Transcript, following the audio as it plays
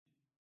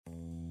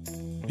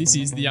This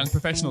is the Young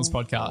Professionals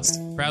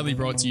Podcast, proudly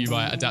brought to you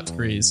by Adapt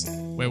Careers,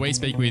 where we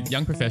speak with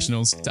young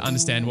professionals to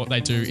understand what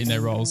they do in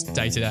their roles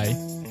day to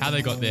day, how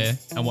they got there,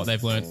 and what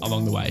they've learnt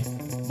along the way.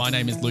 My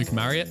name is Luke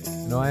Marriott.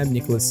 And I am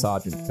Nicholas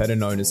Sargent, better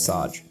known as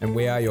Sarge, and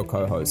we are your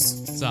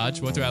co-hosts.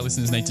 Sarge, what do our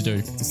listeners need to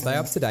do? To stay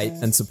up to date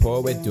and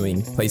support what we're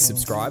doing, please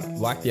subscribe,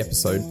 like the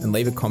episode, and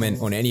leave a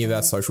comment on any of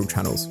our social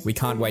channels. We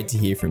can't wait to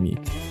hear from you.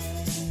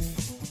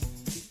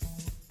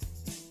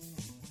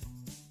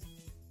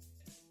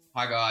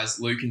 Hi guys,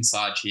 Luke and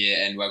Sarge here,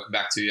 and welcome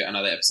back to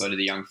another episode of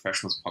the Young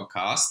Professionals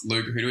Podcast.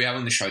 Luke, who do we have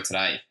on the show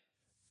today?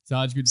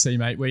 Sarge, good to see you,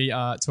 mate. We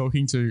are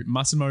talking to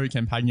Massimo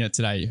Campagna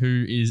today,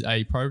 who is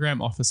a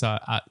program officer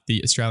at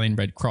the Australian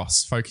Red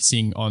Cross,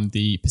 focusing on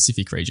the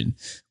Pacific region.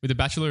 With a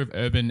Bachelor of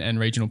Urban and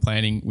Regional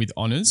Planning with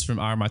honours from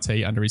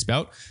RMIT under his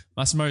belt,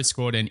 Massimo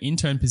scored an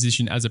intern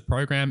position as a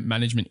program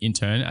management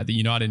intern at the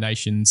United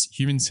Nations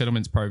Human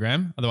Settlements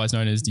Program, otherwise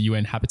known as the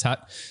UN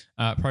Habitat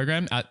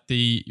Program, at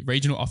the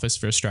Regional Office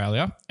for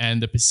Australia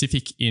and the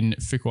Pacific in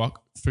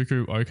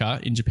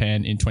Fukuoka in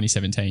Japan in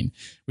 2017,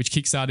 which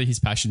kickstarted his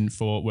passion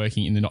for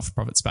working in the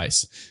not-for-profit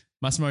space.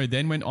 Massimo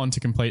then went on to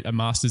complete a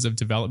Masters of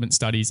Development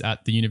Studies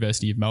at the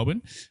University of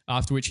Melbourne,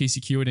 after which he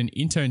secured an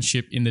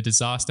internship in the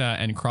Disaster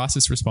and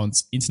Crisis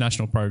Response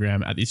International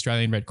Program at the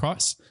Australian Red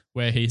Cross,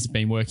 where he's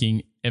been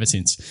working ever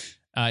since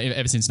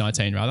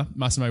 19 rather.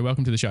 Massimo,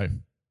 welcome to the show.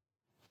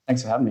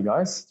 Thanks for having me,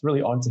 guys. It's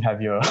really odd to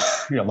have your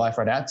life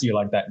read out to you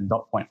like that in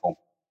dot point form.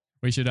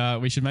 We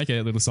should make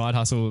a little side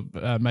hustle,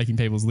 making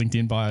people's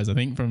LinkedIn bios, I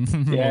think, from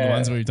all the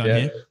ones we've done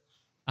here.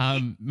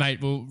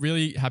 Mate, well,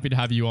 really happy to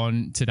have you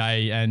on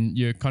today, and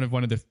you're kind of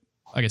one of the,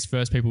 I guess,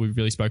 first people we've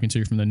really spoken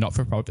to from the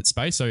not-for-profit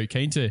space. So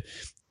keen to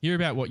hear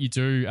about what you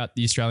do at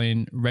the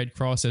Australian Red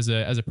Cross as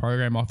a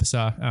program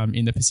officer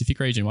in the Pacific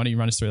region. Why don't you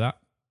run us through that?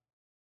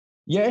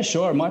 Yeah,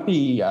 sure. It might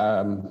be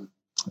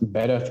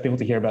better for people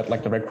to hear about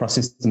like the Red Cross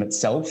system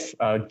itself.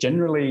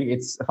 Generally,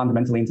 it's a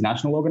fundamentally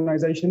international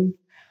organisation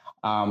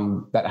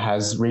that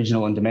has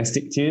regional and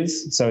domestic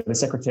tiers. So the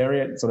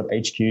Secretariat, sort of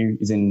HQ,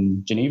 is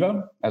in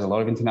Geneva, as a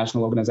lot of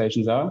international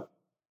organisations are.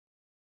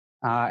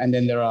 And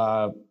then there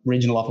are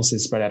regional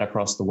offices spread out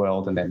across the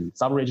world, and then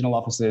sub-regional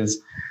offices.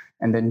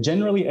 And then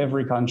generally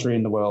every country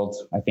in the world,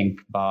 I think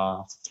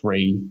bar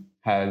 3,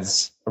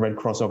 has a Red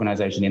Cross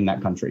organisation in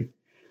that country,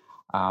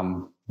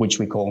 which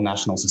we call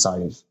national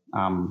societies.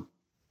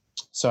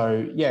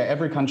 So yeah,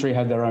 every country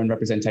has their own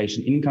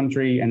representation in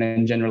country, and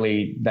then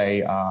generally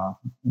they are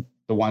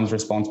the ones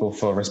responsible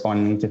for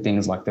responding to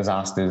things like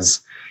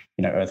disasters,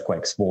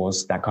 earthquakes,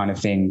 wars, that kind of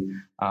thing,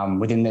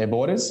 within their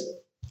borders.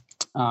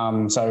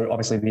 So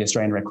obviously the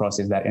Australian Red Cross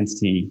is that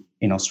entity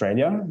in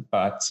Australia,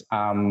 but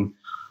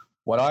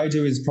what I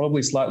do is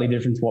probably slightly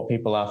different to what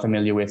people are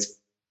familiar with,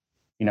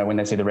 when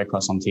they see the Red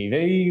Cross on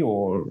TV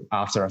or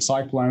after a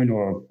cyclone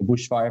or a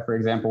bushfire, for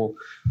example.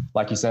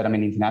 Like you said, I'm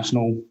in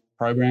International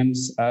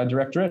Programs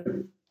Directorate.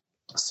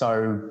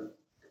 So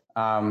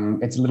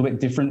it's a little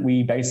bit different.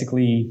 We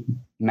basically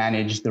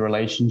manage the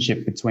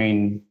relationship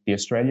between the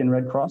Australian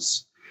Red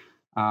Cross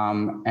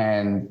and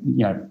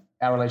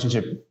our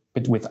relationship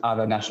with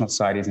other national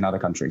societies in other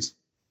countries,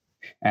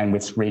 and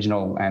with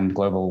regional and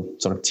global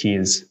sort of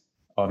tiers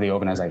of the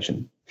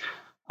organisation.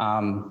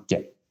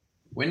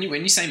 When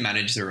you say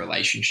manage the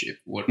relationship,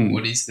 what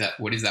is that?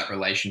 What is that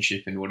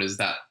relationship, and what does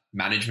that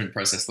management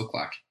process look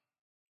like?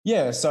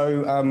 Yeah,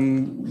 so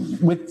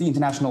with the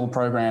International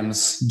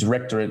Programs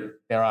Directorate,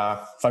 there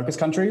are focus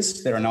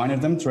countries. There are 9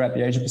 of them throughout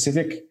the Asia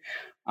Pacific.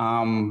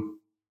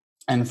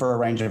 And for a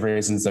range of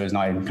reasons, those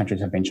 9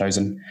 countries have been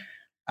chosen.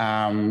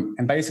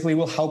 And basically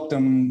we'll help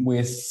them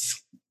with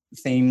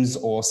themes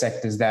or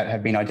sectors that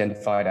have been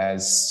identified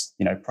as,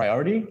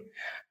 priority.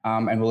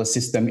 And we'll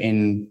assist them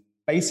in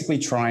basically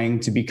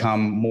trying to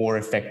become more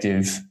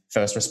effective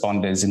first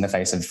responders in the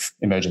face of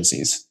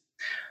emergencies.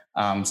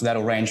 So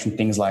that'll range from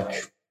things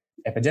like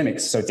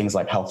epidemics, so things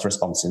like health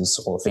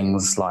responses, or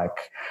things like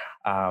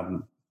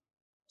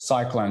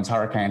cyclones,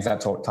 hurricanes,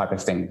 that type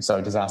of thing.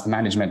 So disaster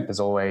management, there's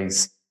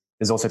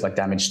also like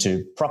damage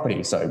to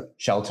property, so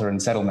shelter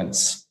and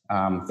settlements,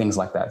 things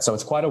like that. So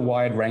it's quite a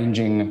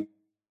wide-ranging.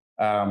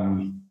 There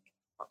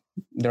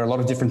are a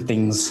lot of different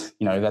things,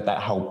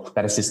 that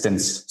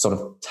assistance sort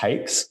of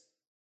takes.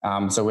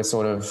 So we're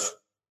sort of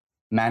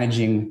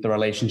managing the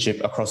relationship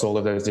across all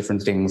of those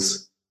different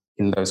things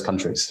in those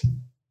countries.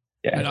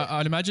 Yeah. And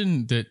I'd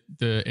imagine that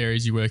the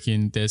areas you work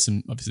in, there's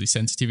some obviously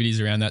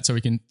sensitivities around that, so we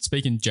can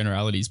speak in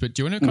generalities. But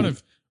do you want to kind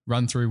of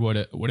run through what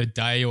a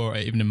day or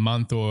even a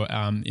month, or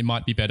it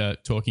might be better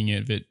talking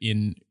of it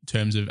in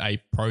terms of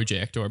a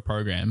project or a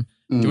program?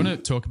 Do you want to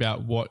talk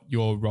about what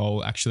your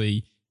role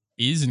actually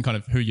is, and kind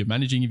of who you're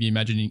managing, if you're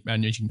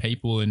managing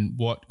people, and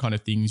what kind of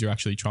things you're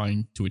actually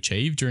trying to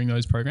achieve during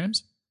those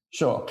programs?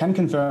 Sure. Can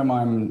confirm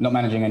I'm not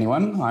managing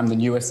anyone. I'm the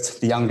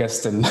newest, the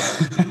youngest, and, We're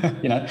on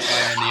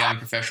the Young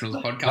Professionals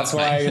Podcast. That's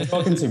why you're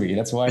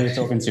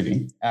talking to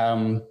me.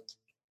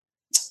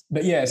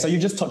 But yeah, so you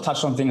just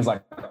touched on things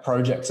like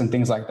projects and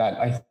things like that.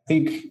 I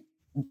think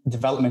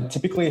development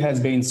typically has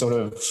been sort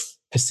of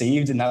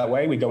perceived in that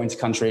way. We go into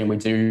country and we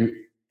do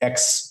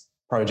X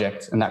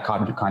project and that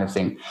kind of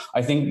thing.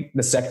 I think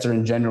the sector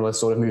in general is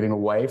sort of moving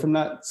away from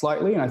that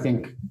slightly, and I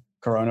think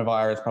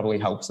coronavirus probably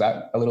helps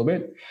that a little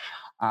bit.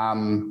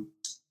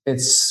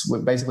 It's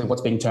basically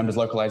what's being termed as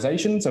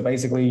localization. So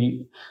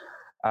basically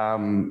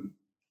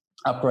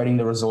upgrading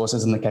the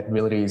resources and the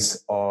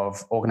capabilities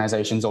of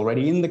organizations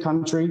already in the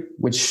country,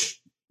 which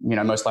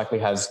most likely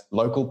has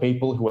local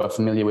people who are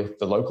familiar with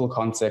the local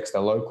context,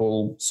 the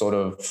local sort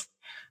of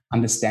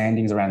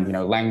understandings around,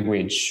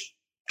 language,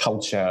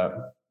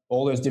 culture,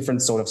 all those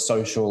different sort of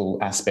social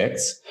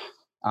aspects,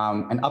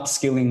 and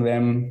upskilling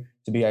them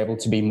to be able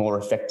to be more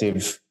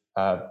effective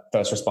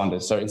first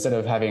responders. So instead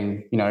of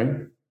having,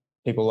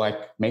 people like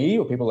me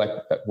or people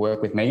that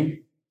work with me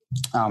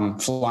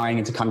flying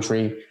into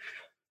country,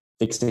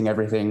 fixing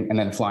everything and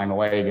then flying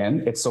away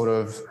again, it's sort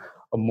of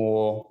a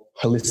more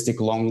holistic,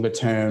 longer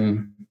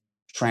term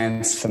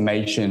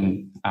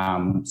transformation.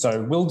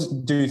 So we'll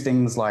do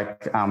things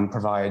like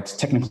provide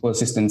technical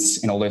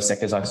assistance in all those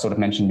sectors I've sort of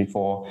mentioned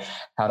before,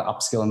 how to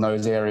upskill in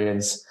those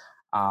areas,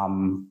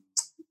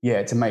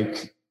 to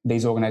make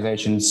these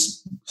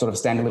organizations sort of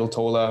stand a little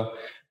taller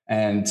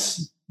and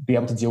be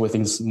able to deal with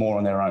things more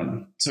on their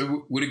own.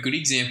 So would a good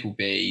example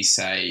be,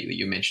 say,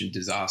 you mentioned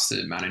disaster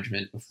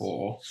management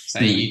before,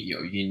 say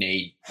you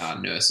need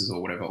nurses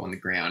or whatever on the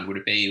ground. Would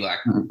it be like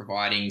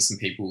providing some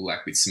people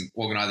like with some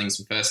organising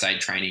some first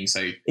aid training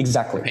so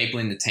exactly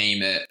people in the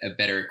team are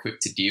better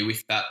equipped to deal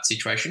with that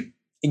situation?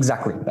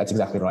 Exactly. That's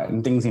exactly right.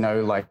 And things,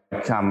 like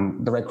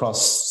the Red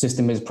Cross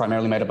system is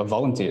primarily made up of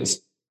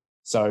volunteers.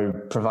 So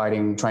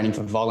providing training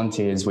for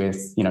volunteers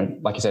with,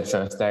 like you said,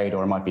 first aid,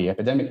 or it might be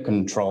epidemic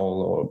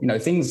control, or,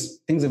 things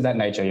of that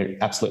nature. You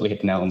absolutely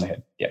hit the nail on the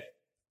head. Yeah.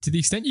 To the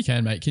extent you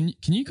can, mate, can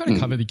you kind of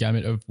cover the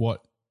gamut of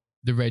what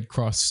the Red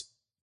Cross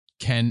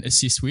can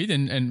assist with?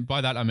 And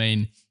by that, I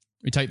mean,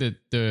 we take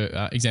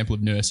the example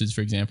of nurses, for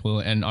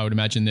example, and I would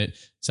imagine that,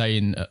 say,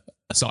 in a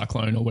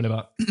cyclone or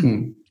whatever,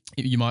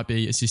 you might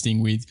be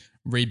assisting with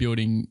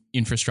rebuilding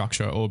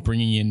infrastructure or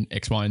bringing in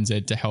X, Y, and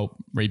Z to help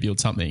rebuild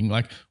something.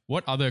 Like,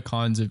 what other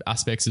kinds of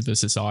aspects of the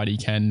society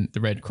can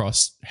the Red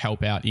Cross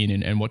help out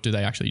in, and what do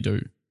they actually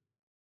do?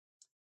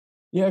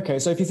 Yeah, okay.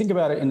 So if you think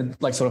about it in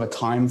like sort of a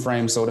time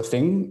frame sort of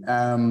thing,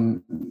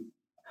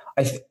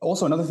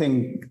 also another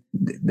thing,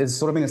 there's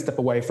sort of been a step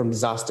away from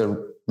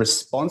disaster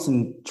response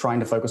and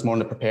trying to focus more on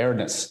the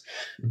preparedness.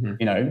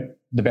 The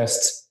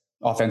best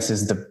offense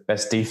is the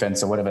best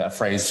defense, or whatever that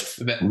phrase.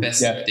 The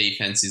best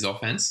defense is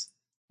offense.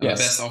 Yes.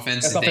 The best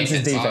offense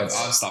is defense.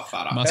 I've stuffed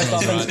that up. Best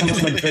offense comes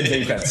from a good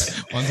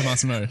defense. One's a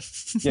Massimo.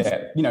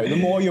 Yeah. The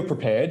more you're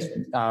prepared,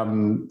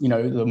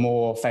 the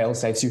more fail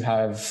safes you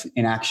have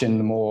in action,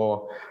 the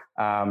more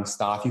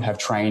staff you have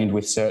trained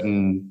with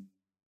certain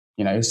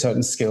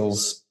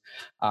skills,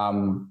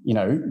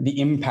 the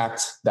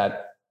impact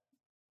that,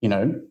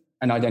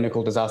 an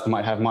identical disaster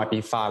might be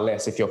far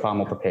less if you're far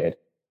more prepared.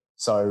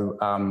 So,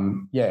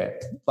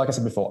 like I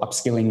said before,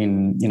 upskilling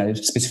in,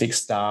 specific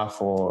staff,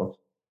 or,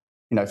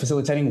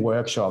 facilitating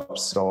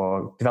workshops,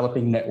 or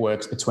developing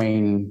networks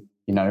between,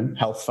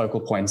 health focal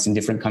points in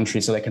different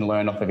countries so they can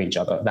learn off of each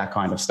other, that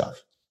kind of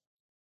stuff.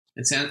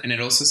 And it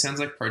also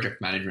sounds like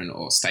project management,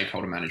 or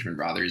stakeholder management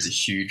rather, is a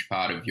huge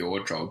part of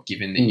your job,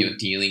 given that you're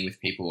dealing with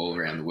people all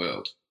around the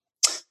world.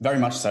 Very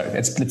much so.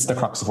 It's the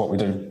crux of what we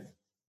do.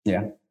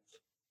 Yeah.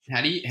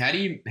 How do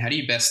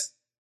you best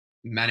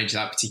manage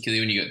that, particularly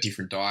when you got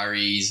different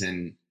diaries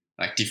and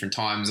like different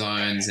time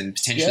zones and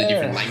potentially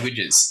different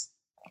languages?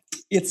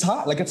 It's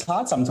hard. It's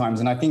hard sometimes.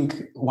 And I think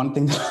one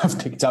thing that I've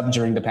picked up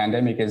during the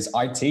pandemic is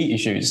IT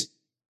issues.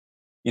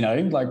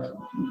 Like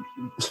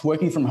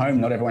working from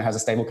home, not everyone has a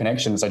stable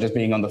connection. So just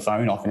being on the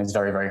phone often is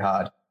very, very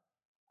hard.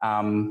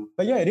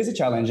 But yeah, it is a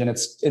challenge, and it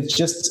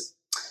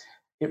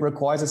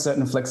requires a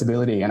certain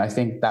flexibility. And I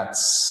think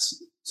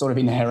that's sort of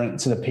inherent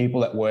to the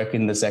people that work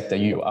in the sector.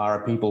 You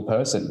are a people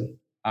person.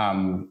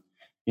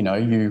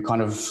 You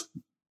kind of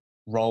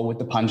roll with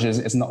the punches.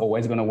 It's not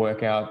always going to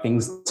work out.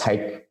 Things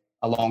take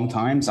a long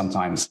time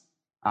sometimes,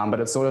 but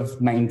it's sort of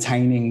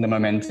maintaining the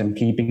momentum,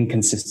 keeping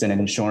consistent, and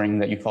ensuring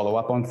that you follow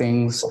up on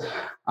things.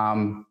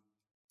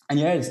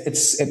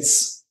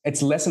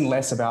 It's less and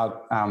less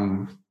about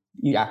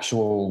the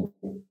actual.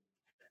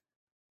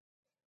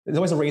 There's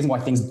always a reason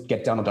why things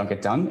get done or don't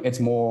get done. It's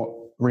more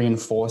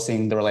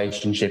reinforcing the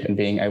relationship and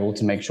being able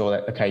to make sure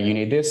that, okay, you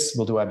need this,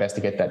 we'll do our best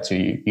to get that to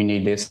you. You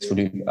need this, we'll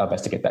do our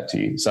best to get that to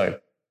you. So,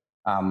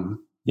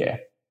 yeah.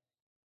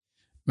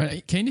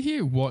 Mate, keen to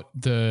hear what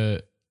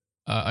the,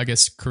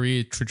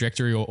 career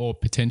trajectory or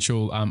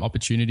potential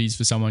opportunities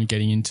for someone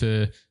getting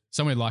into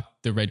somewhere like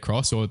the Red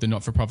Cross or the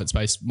not-for-profit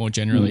space more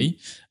generally.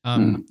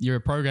 You're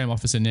a program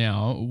officer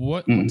now.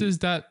 What does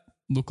that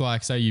look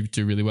like? Say you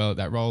do really well at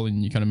that role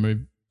and you kind of move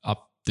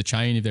up the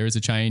chain, if there is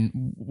a chain.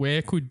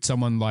 Where could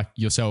someone like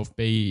yourself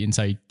be in,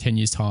 say, 10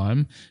 years'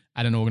 time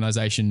at an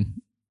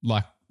organisation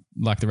like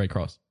the Red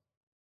Cross?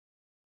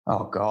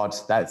 Oh, God,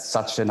 that's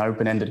such an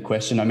open-ended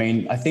question. I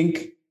mean, I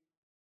think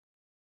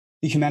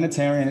the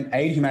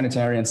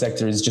humanitarian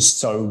sector is just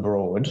so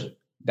broad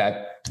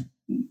that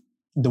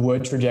the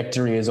word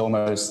trajectory is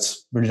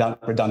almost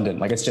redundant.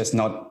 Like it's just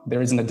not,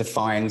 there isn't a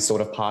defined sort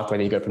of pathway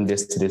that you go from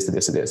this to this to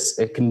this to this.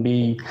 It can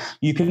be,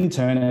 you can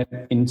turn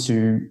it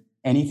into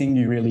anything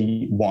you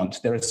really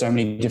want. There are so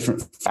many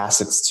different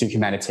facets to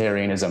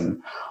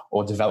humanitarianism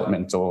or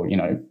development or,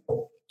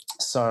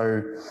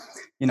 so,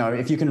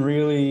 if you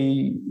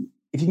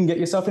can get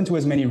yourself into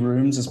as many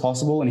rooms as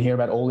possible and hear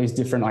about all these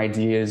different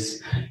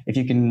ideas, if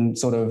you can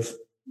sort of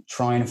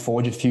try and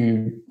forge a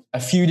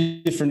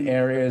few different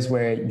areas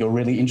where you're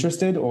really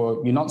interested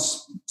or you're not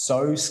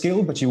so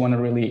skilled, but you want to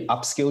really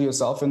upskill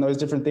yourself in those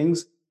different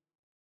things,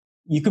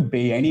 you could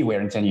be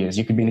anywhere in 10 years.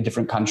 You could be in a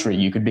different country.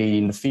 You could be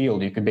in the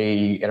field. You could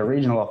be at a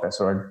regional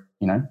office or,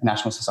 a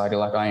national society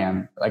like I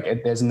am.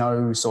 Like there's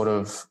no sort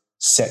of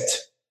set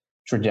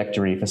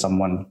trajectory for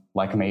someone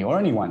like me or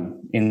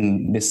anyone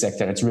in this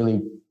sector. It's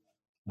really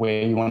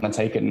where you want to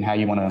take it and how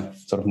you want to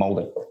sort of mold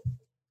it.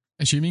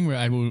 Assuming we're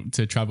able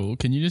to travel,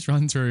 can you just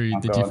run through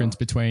the difference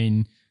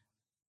between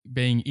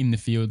being in the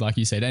field, like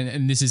you said,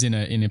 and this is in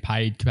a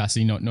paid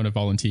capacity, not a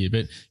volunteer,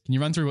 but can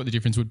you run through what the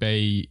difference would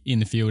be in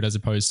the field as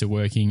opposed to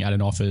working at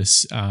an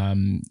office,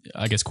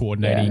 I guess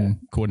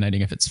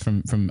coordinating efforts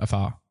from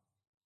afar?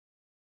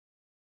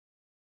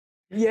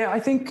 Yeah,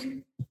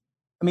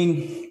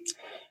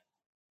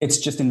 it's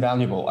just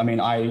invaluable.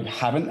 I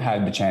haven't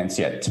had the chance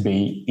yet to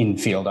be in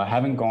field. I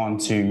haven't gone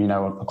to,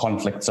 a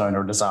conflict zone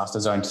or a disaster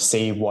zone to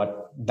see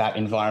what that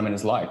environment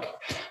is like.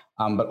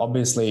 But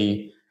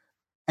obviously,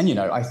 and,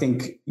 I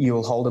think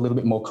you'll hold a little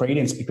bit more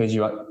credence because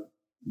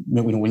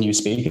when you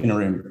speak in a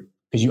room,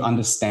 because you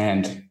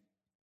understand,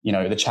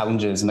 the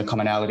challenges and the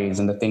commonalities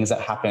and the things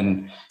that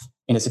happen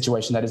in a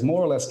situation that is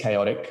more or less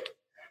chaotic.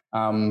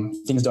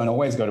 Things don't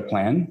always go to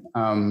plan.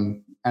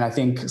 And I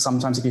think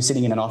sometimes if you're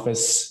sitting in an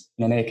office,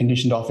 in an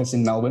air-conditioned office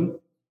in Melbourne,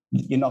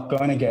 you're not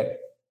going to get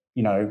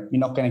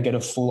a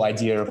full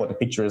idea of what the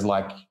picture is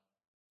like,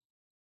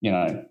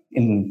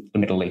 in the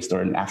Middle East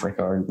or in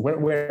Africa or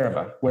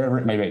wherever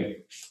it may be.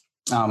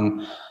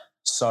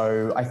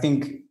 So I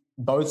think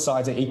both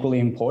sides are equally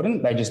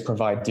important. They just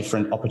provide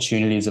different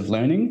opportunities of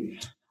learning.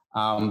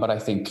 But I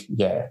think,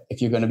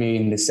 if you're going to be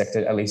in this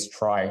sector, at least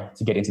try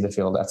to get into the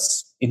field.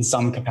 That's in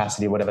some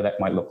capacity, whatever that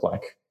might look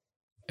like.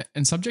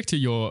 And subject to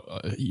your,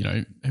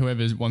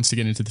 whoever wants to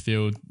get into the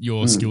field,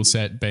 your skill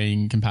set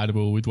being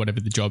compatible with whatever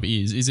the job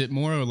is it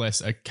more or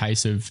less a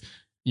case of,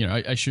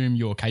 assume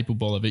you're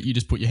capable of it, you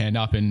just put your hand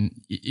up and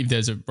if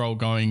there's a role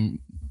going,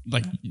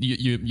 like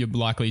you're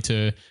likely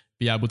to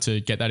be able to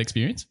get that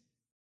experience?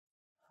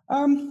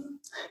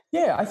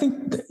 I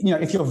think,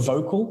 if you're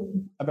vocal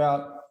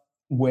about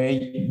where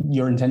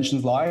your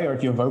intentions lie, or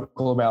if you're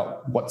vocal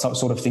about what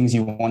sort of things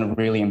you want to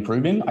really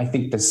improve in, I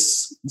think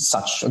there's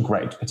such a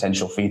great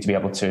potential for you to be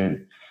able to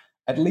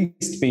at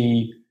least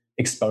be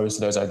exposed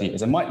to those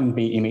ideas. It mightn't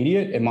be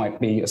immediate. It might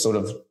be a sort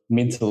of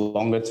mid to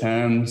longer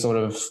term sort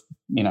of,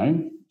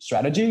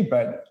 strategy.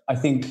 But I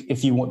think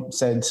if you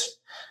said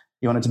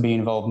you wanted to be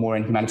involved more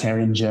in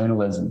humanitarian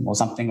journalism or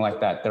something like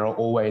that, there are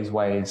always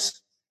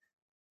ways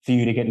for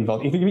you to get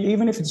involved.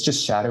 Even if it's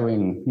just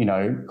shadowing,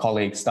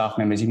 colleagues, staff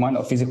members, you might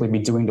not physically be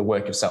doing the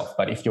work yourself,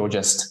 but if you're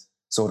just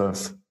sort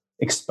of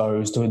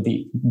exposed to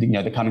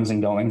the comings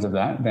and goings of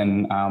that,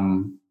 then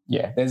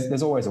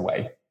there's always a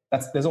way.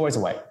 There's always a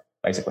way,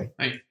 basically.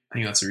 I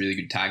think that's a really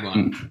good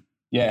tagline.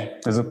 Yeah,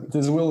 there's a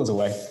will, there's a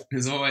way.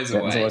 There's always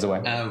a way. There's always a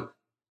way.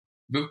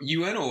 But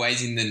you weren't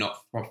always in the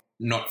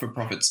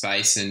not-for-profit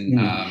space, and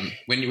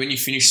when you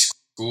finished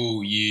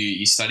school,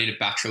 you studied a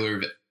Bachelor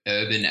of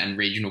Urban and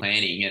Regional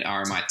Planning at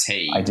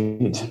RMIT. I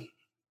did.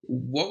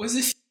 What was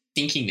the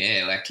thinking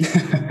there?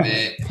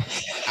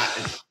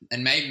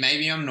 And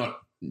maybe I'm not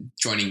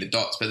joining the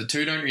dots, but the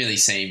two don't really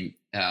seem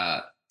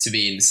to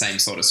be in the same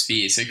sort of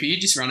sphere. So could you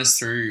just run us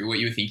through what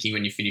you were thinking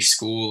when you finished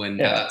school and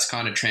how that's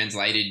kind of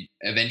translated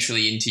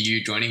eventually into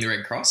you joining the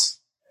Red Cross?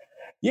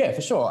 Yeah,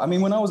 for sure.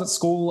 When I was at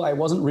school, I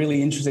wasn't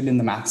really interested in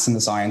the maths and the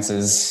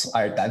sciences.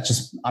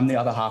 I'm the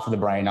other half of the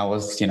brain. I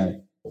was,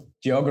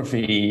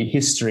 geography,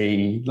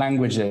 history,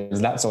 languages,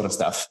 that sort of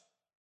stuff.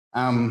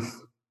 And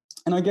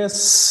I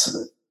guess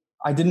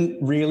I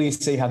didn't really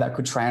see how that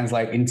could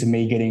translate into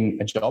me getting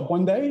a job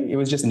one day. It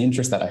was just an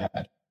interest that I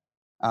had.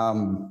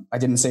 I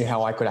didn't see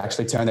how I could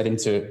actually turn that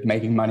into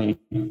making money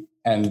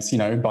and,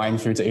 buying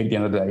food to eat at the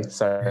end of the day.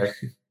 So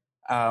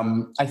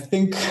I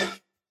think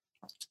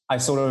I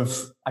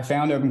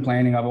found urban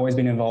planning. I've always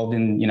been involved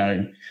in,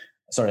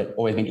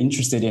 always been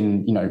interested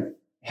in,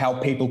 how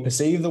people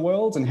perceive the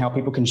world and how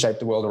people can shape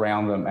the world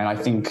around them. And I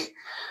think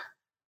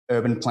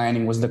urban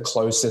planning was the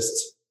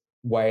closest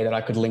way that I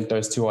could link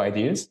those two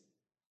ideas.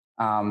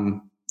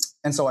 And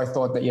so I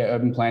thought that,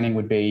 urban planning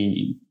would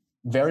be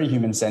very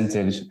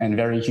human-centered and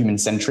very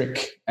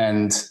human-centric,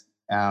 and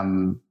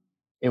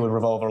it would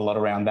revolve a lot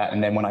around that.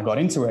 And then when I got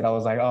into it, I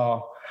was like,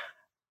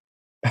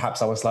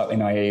 perhaps I was slightly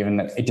naive and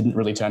that it didn't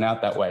really turn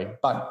out that way.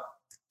 But,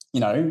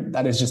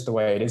 that is just the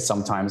way it is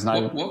sometimes.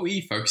 And what were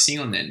you focusing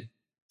on then?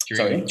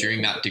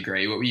 During that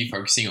degree, what were you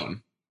focusing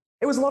on?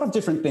 It was a lot of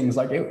different things.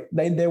 Like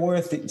there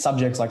were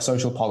subjects like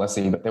social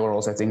policy, but there were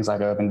also things like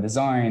urban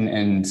design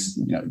and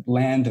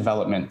land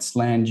development,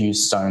 land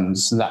use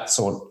zones, that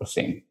sort of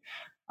thing,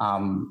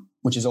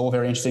 which is all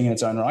very interesting in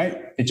its own right.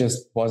 It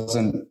just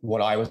wasn't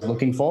what I was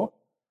looking for.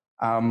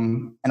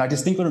 And I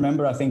distinctly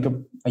remember, I think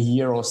a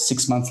year or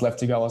 6 months left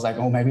to go, I was like,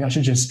 oh, maybe I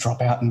should just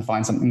drop out and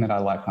find something that I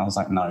like. And I was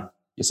like, no,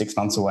 you're 6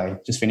 months away.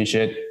 Just finish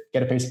it,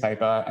 get a piece of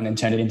paper, and then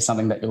turn it into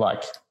something that you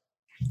like.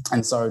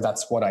 And so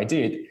that's what I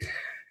did.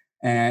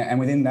 And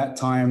within that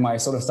time, I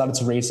sort of started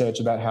to research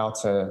about how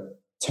to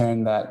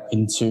turn that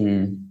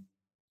into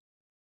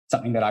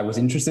something that I was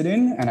interested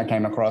in. And I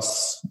came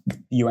across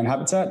UN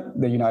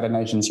Habitat, the United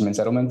Nations Human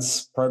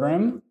Settlements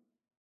Program.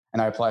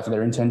 And I applied for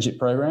their internship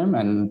program.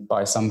 And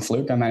by some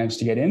fluke, I managed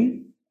to get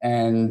in.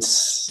 And do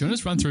you want to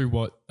just run through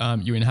what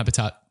UN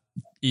Habitat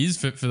is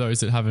for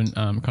those that haven't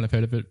kind of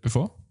heard of it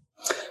before?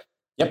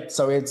 Yep.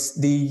 So it's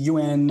the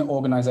UN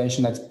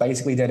organization that's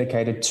basically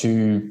dedicated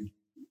to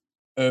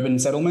urban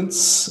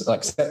settlements,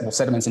 like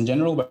settlements in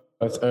general,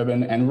 both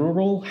urban and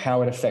rural,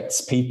 how it affects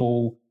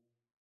people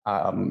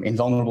in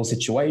vulnerable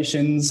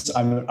situations.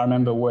 I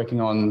remember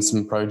working on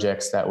some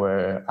projects that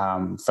were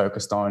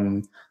focused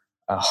on,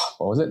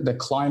 the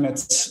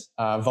climate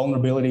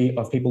vulnerability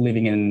of people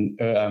living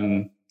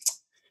in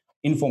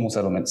informal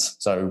settlements,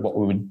 so what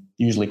we would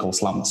usually call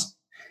slums,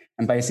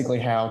 and basically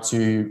how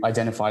to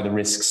identify the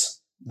risks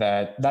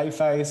that they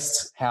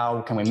faced, how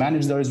can we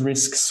manage those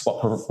risks,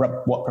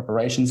 what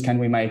preparations can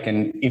we make,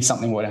 and if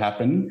something were to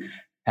happen,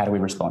 how do we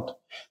respond?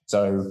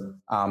 So,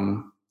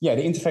 the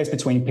interface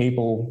between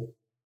people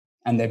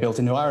and their built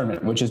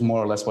environment, which is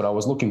more or less what I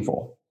was looking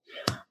for.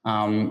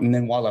 And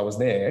then while I was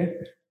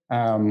there,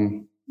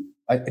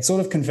 it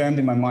sort of confirmed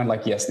in my mind,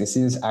 like, yes, this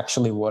is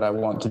actually what I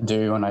want to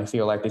do, and I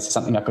feel like this is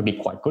something I could be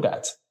quite good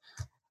at.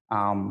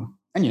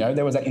 And,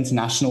 there was that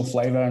international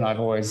flavor, and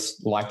I've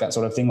always liked that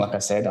sort of thing. Like I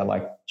said, I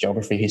like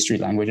geography, history,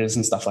 languages,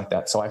 and stuff like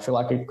that. So I feel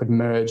like it could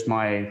merge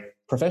my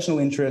professional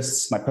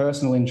interests, my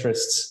personal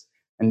interests,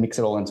 and mix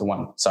it all into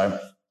one. So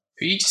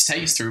could you just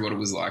take us through what it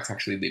was like to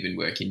actually live and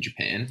work in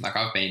Japan? Like,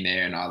 I've been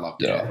there and I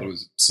loved it. Yeah. I thought it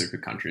was a super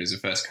country. It was the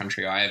first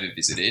country I ever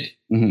visited.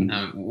 Mm-hmm.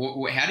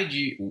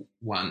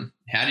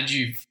 How did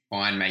you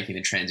find making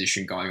the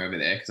transition going over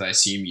there? Because I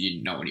assume you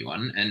didn't know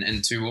anyone.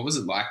 And two, what was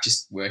it like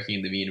just working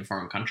and living in a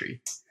foreign country?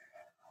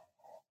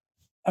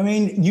 I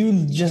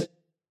mean,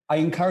 I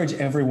encourage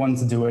everyone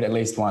to do it at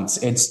least once.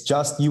 It's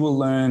just, you will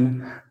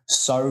learn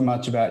so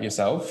much about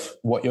yourself,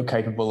 what you're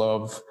capable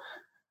of,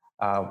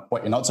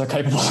 what you're not so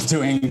capable of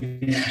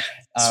doing.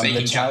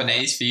 Speaking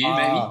Japanese for you,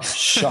 maybe?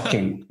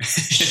 Shocking.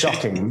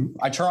 Shocking.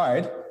 I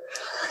tried.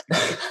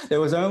 There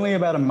was only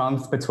about a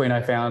month between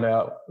I found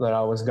out that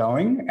I was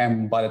going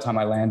and by the time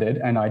I landed,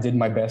 and I did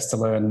my best to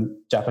learn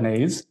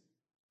Japanese.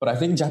 But I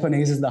think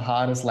Japanese is the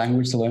hardest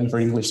language to learn for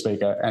an English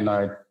speaker, and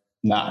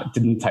it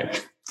didn't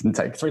take.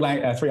 Three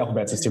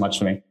alphabets is too much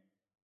for me.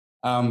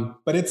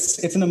 But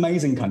it's an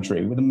amazing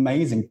country with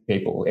amazing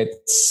people.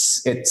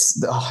 It's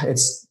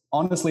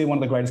honestly one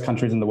of the greatest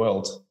countries in the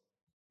world.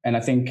 And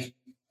I think,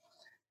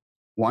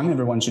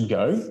 everyone should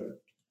go,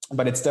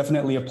 but it's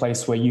definitely a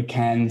place where you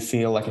can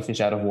feel like a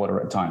fish out of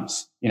water at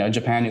times.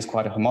 Japan is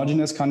quite a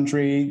homogenous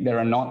country. There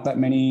are not that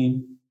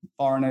many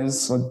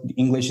foreigners, or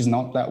English is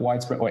not that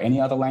widespread, or any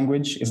other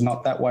language is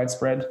not that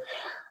widespread.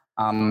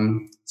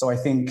 So I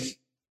think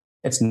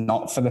it's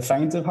not for the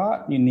faint of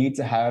heart. You need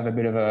to have a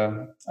bit of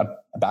a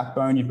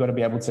backbone. You've got to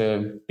be able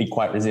to be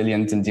quite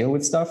resilient and deal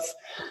with stuff,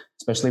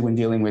 especially when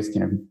dealing with,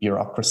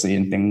 bureaucracy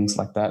and things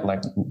like that,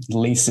 like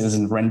leases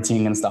and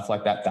renting and stuff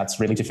like that. That's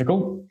really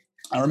difficult.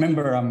 I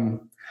remember,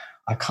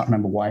 I can't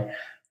remember why,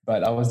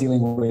 but I was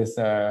dealing with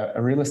a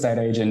real estate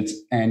agent,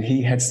 and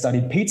he had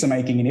studied pizza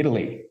making in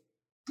Italy.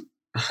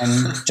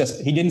 And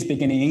he didn't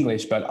speak any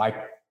English, but I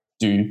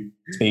do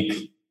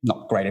speak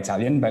not great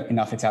Italian, but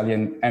enough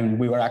Italian. And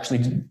we were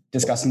actually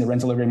discussing the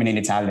rental agreement in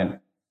Italian.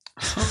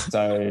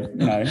 So,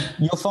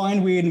 you'll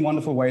find weird and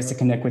wonderful ways to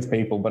connect with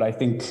people. But I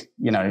think,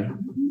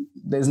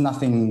 there's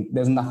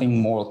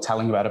nothing more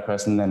telling about a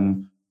person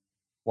than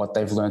what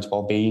they've learned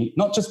while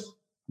not just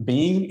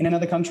being in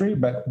another country,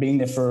 but being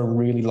there for a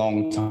really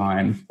long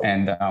time.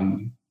 And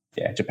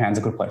Japan's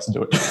a good place to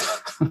do it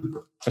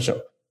for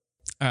sure.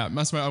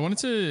 Massimo, I wanted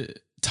to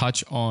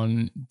touch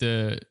on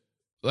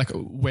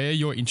where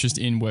your interest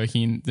in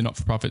working in the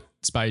not-for-profit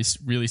space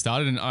really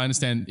started. And I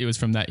understand it was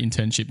from that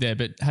internship there,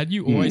 but had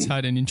you always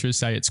had an interest,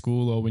 say at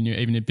school or when you're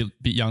even a bit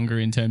younger,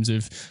 in terms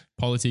of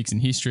politics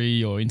and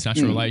history or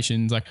international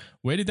relations? Like,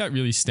 where did that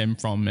really stem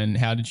from, and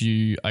how did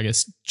you, I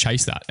guess,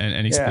 chase that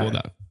and explore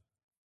that?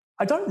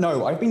 I don't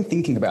know. I've been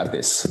thinking about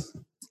this.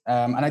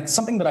 And it's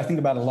something that I think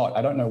about a lot.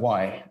 I don't know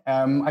why.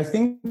 I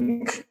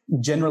think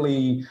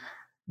generally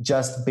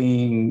just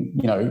being,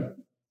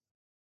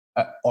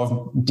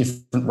 of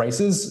different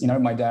races.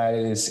 My dad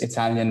is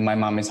Italian, my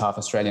mum is half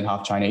Australian,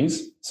 half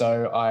Chinese.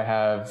 So I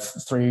have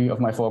 3 of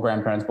my 4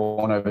 grandparents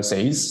born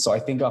overseas. So I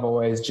think I've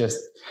always just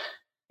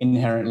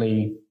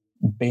inherently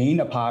been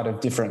a part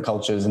of different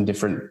cultures and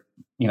different,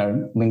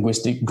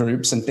 linguistic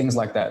groups and things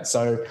like that.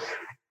 So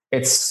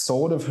it's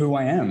sort of who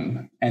I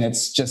am, and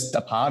it's just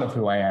a part of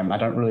who I am. I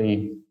don't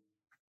really,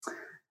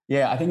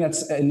 I think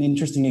that's an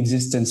interesting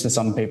existence for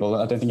some people.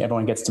 I don't think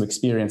everyone gets to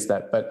experience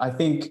that, but I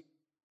think,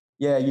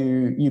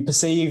 you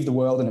perceive the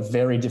world in a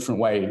very different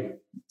way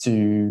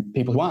to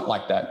people who aren't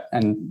like that,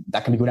 and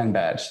that can be good and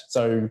bad.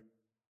 So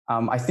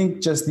I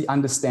think just the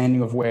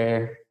understanding of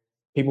where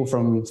people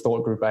from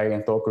thought group A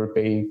and thought group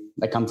B,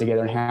 they come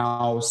together, and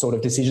how sort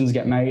of decisions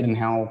get made and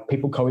how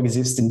people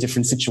coexist in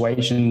different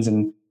situations,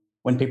 and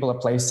when people are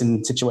placed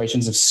in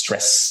situations of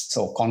stress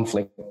or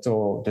conflict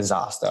or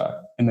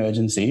disaster,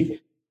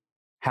 emergency,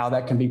 how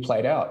that can be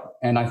played out.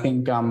 And I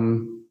think,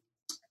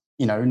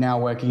 now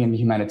working in the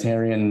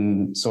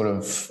humanitarian sort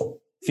of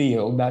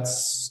field,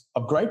 that's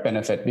of great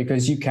benefit,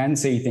 because you can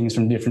see things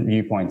from different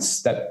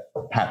viewpoints that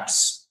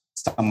perhaps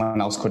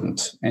someone else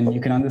couldn't. And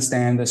you can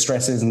understand the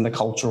stresses and the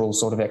cultural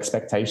sort of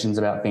expectations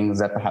about things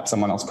that perhaps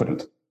someone else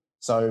couldn't.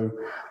 So,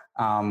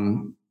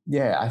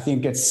 I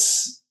think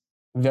it's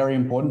very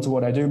important to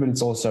what I do, but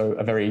it's also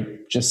a very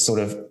just sort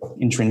of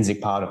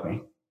intrinsic part of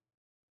me.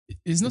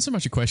 It's not so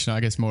much a question,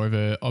 I guess, more of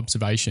an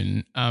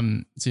observation.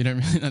 So you don't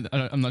really,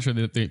 I'm not sure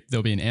that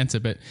there'll be an answer,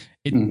 but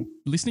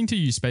listening to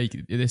you speak,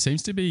 there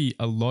seems to be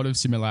a lot of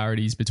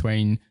similarities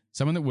between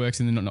someone that works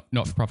in the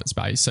not-for-profit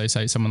space, so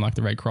say someone like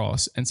the Red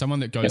Cross, and someone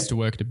that goes to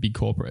work at a big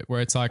corporate,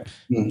 where it's like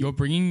you're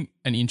bringing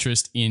an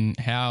interest in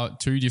how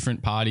two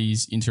different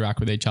parties interact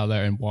with each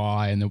other and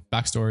why, and the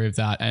backstory of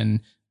that.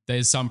 And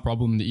there's some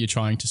problem that you're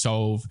trying to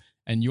solve,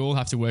 and you all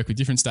have to work with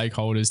different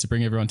stakeholders to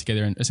bring everyone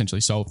together and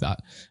essentially solve that.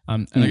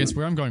 And I guess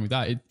where I'm going with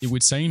that, it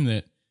would seem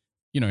that,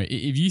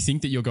 if you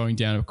think that you're going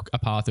down a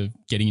path of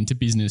getting into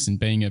business and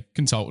being a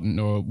consultant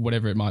or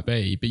whatever it might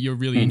be, but you're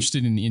really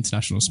interested in the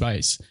international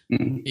space,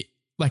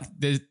 I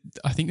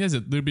think there's a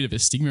little bit of a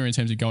stigma in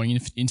terms of going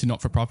into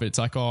not-for-profit. It's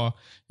like, I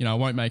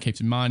won't make heaps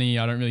of money.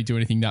 I don't really do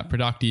anything that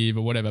productive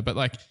or whatever. But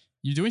like,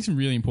 you're doing some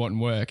really important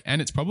work, and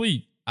it's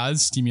probably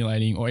as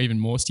stimulating or even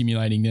more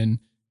stimulating than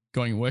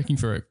going and working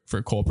for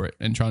a corporate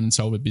and trying to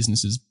solve a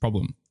business's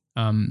problem.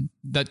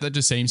 That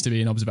just seems to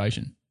be an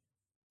observation.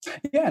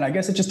 Yeah, and I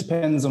guess it just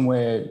depends on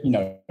where,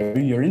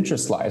 your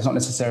interest lies. It's not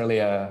necessarily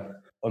a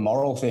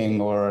moral thing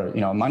or,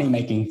 a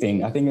money-making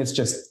thing. I think it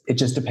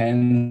just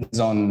depends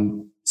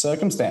on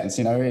circumstance.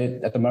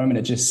 At the moment,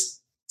 it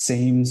just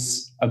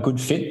seems a good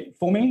fit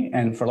for me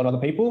and for a lot of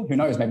other people. Who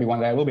knows? Maybe one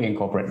day I will be in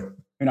corporate.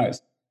 Who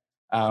knows?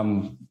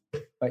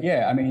 But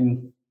yeah, I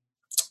mean,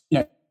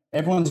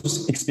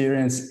 everyone's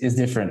experience is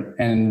different,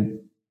 and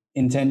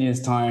in 10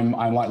 years' time,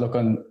 I'll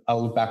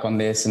look back on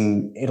this,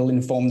 and it'll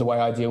inform the way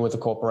I deal with a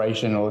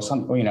corporation or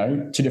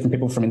two different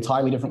people from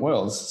entirely different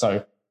worlds.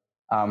 So,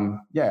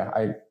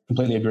 I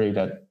completely agree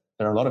that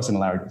there are a lot of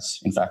similarities.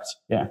 In fact,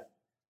 yeah.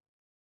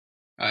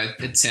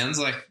 It sounds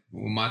like,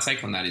 my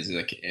take on that is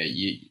like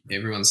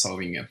everyone's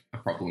solving a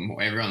problem,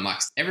 or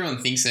everyone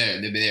thinks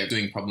they're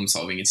doing problem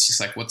solving. It's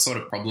just like, what sort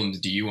of problems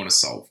do you want to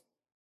solve?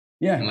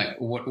 Yeah. And like,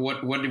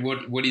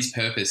 what is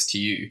purpose to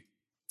you?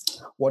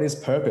 What is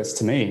purpose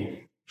to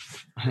me?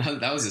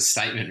 That was a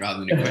statement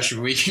rather than a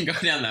question. We can go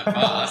down that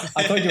path.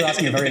 I thought you were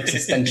asking a very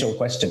existential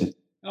question.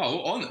 Oh,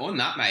 on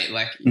that, mate.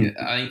 Like,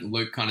 I think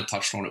Luke kind of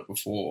touched on it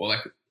before,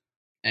 like,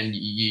 and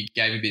you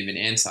gave a bit of an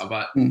answer,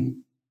 but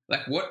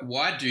like,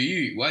 why do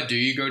you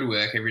go to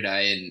work every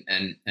day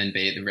and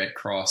be at the Red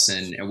Cross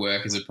and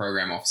work as a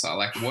program officer?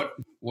 Like,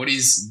 what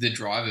is the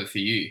driver for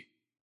you?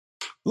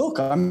 Look,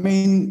 I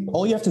mean,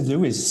 all you have to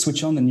do is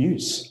switch on the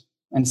news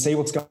and see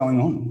what's going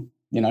on,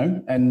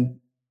 and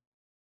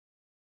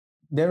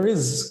there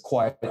is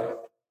quite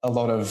a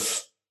lot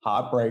of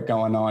heartbreak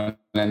going on,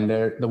 and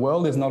the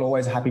world is not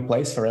always a happy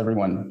place for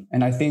everyone.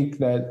 And I think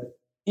that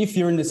if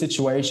you're in the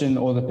situation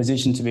or the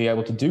position to be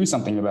able to do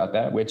something about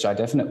that, which I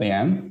definitely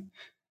am,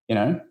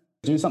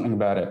 do something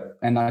about it.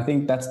 And I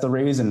think that's the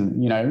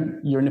reason,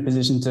 you're in a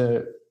position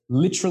to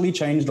literally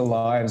change the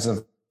lives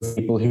of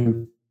people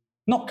who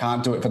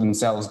can't do it for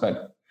themselves,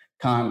 but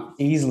can't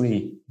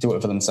easily do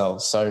it for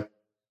themselves. So,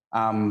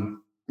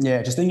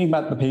 just thinking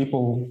about the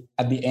people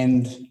at the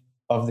end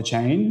of the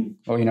chain,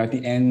 or, at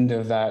the end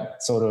of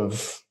that sort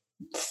of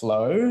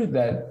flow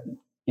that,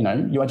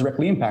 you are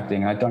directly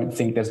impacting. I don't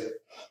think there's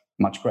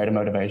much greater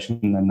motivation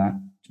than that,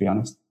 to be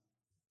honest.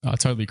 I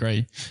totally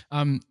agree.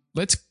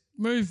 Let's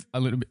move a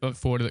little bit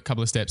forward a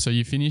couple of steps. So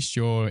you finished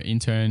your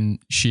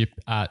internship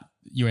at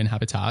UN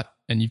Habitat,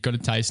 and you've got a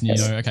taste, and you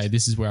know, okay,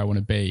 this is where I want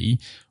to be.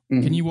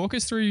 Can you walk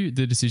us through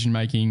the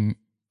decision-making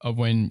of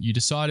when you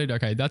decided,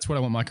 okay, that's what I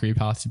want my career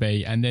path to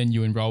be, and then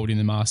you enrolled in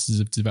the Masters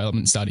of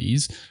Development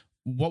Studies?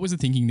 What was the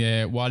thinking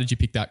there? Why did you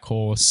pick that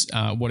course?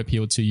 What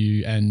appealed to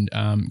you? And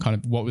kind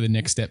of what were the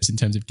next steps in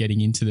terms of getting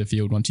into the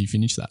field once you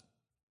finished that?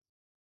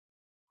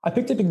 I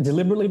picked it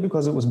deliberately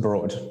because it was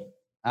broad.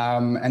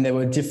 And there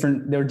were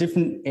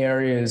different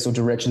areas or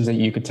directions that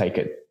you could take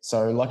it.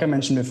 So like I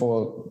mentioned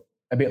before,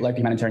 a bit like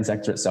the humanitarian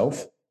sector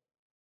itself,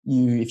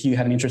 if you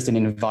had an interest in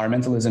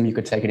environmentalism, you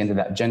could take it into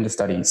that, gender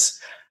studies,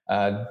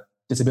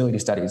 disability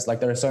studies. Like,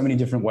 there are so many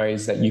different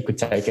ways that you could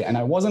take it. And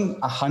I wasn't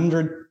I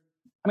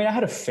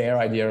had a fair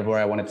idea of where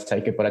I wanted to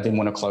take it, but I didn't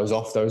want to close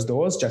off those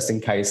doors just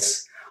in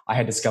case I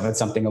had discovered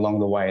something along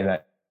the way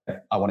that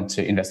I wanted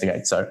to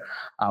investigate. So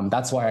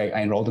that's why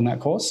I enrolled in that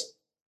course.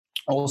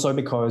 Also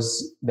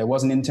because there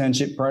was an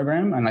internship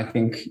program, and I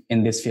think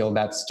in this field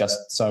that's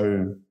just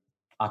so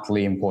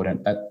utterly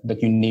important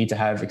that you need to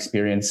have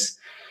experience,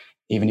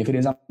 even if it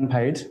is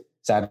unpaid,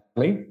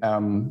 sadly,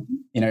 in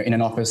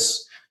an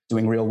office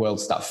doing real world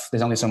stuff.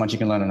 There's only so much you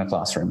can learn in a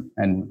classroom,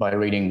 and by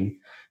reading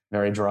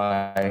very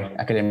dry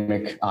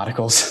academic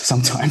articles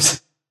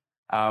sometimes.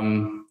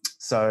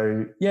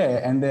 So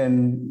yeah, and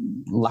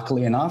then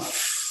luckily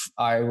enough,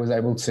 I was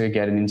able to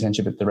get an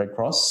internship at the Red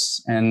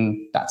Cross, and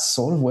that's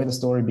sort of where the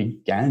story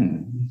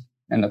began.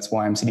 And that's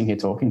why I'm sitting here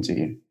talking to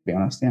you, to be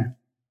honest. Yeah.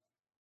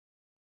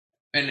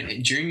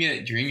 And during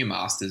your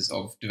Masters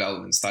of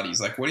Development Studies,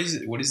 like what is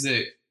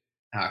the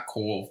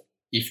core,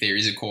 if there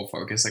is a core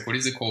focus, like what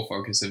is the core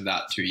focus of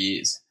that 2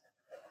 years?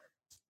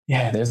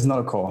 Yeah, there's not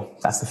a core.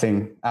 That's the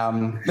thing.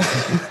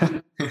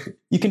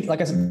 You can,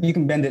 like I said, you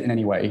can bend it in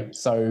any way.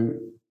 So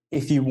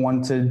if you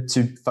wanted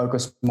to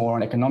focus more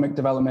on economic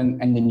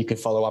development, and then you could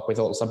follow up with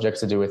all the subjects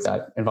to do with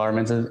that,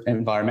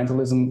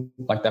 environmentalism,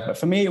 like that. But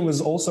for me, it was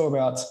also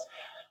about,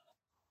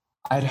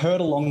 I'd heard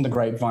along the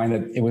grapevine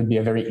that it would be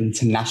a very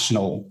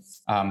international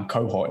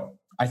cohort.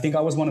 I think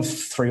I was one of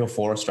 3 or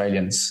 4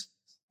 Australians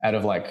out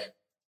of like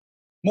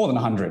more than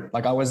 100.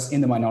 Like I was in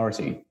the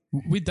minority.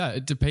 With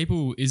that,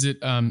 is it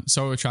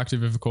so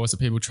attractive of a course that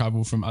people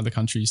travel from other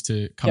countries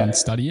to come and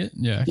study it?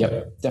 Yeah.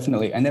 Yeah,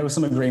 definitely. And there were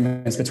some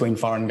agreements between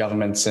foreign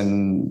governments,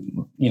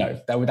 and,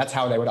 that's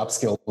how they would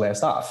upskill their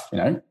staff,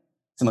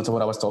 similar to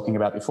what I was talking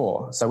about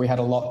before. So we had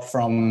a lot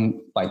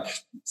from like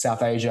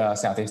South Asia,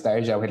 Southeast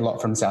Asia. We had a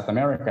lot from South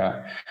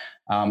America,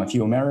 a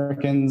few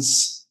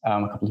Americans,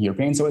 a couple of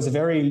Europeans. So it was a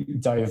very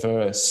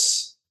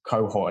diverse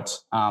cohort.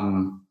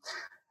 And,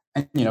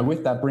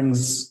 with that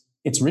brings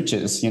its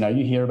riches. You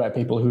hear about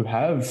people who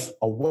have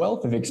a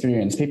wealth of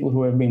experience, people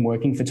who have been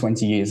working for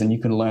 20 years, and you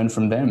can learn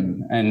from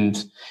them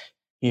and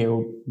hear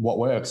what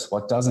works,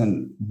 what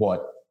doesn't,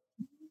 what,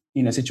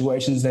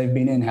 situations they've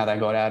been in, how they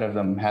got out of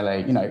them, how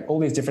they, all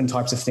these different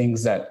types of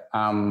things that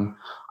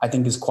I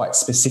think is quite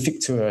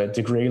specific to a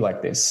degree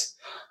like this.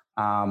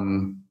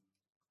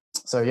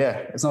 So yeah,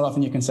 it's not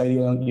often you can say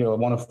you're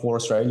one of 4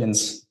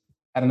 Australians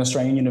at an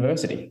Australian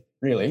university,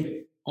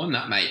 really. On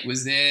that, mate,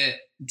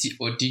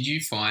 did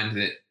you find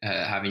that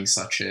having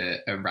such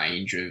a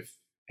range of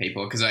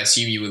people, because I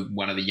assume you were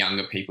one of the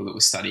younger people that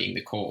was studying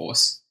the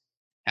course,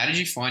 how did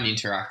you find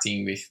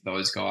interacting with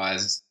those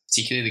guys,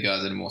 particularly the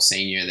guys that are more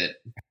senior that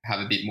have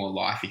a bit more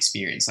life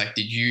experience? Like,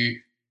 did you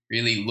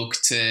really look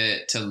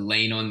to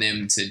lean on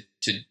them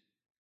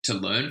to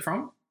learn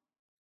from?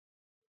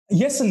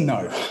 Yes and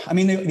no. I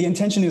mean, the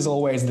intention is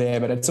always there,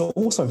 but it's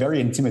also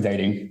very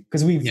intimidating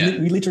because we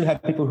literally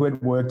had people who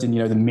had worked in,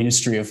 the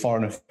Ministry of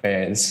Foreign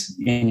Affairs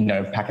in,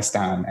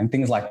 Pakistan and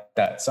things like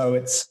that.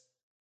 So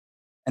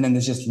and then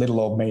there's just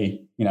little old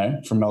me,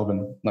 from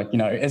Melbourne. Like,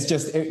 it's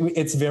just,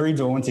 it's very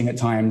daunting at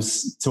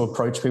times to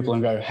approach people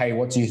and go, hey,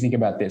 what do you think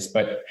about this?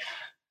 But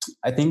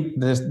I think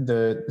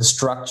the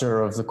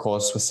structure of the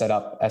course was set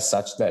up as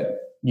such that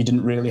you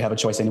didn't really have a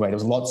choice anyway. There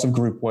was lots of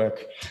group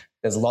work.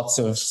 There's lots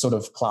of sort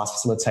of class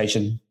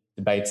facilitation,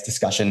 debates,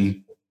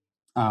 discussion.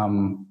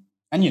 And,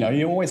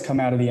 you always come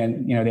out of the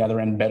end, the other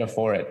end better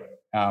for it.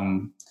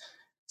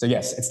 So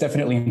yes, it's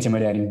definitely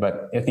intimidating,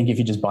 but I think if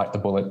you just bite the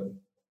bullet,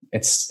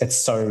 it's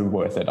so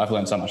worth it. I've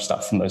learned so much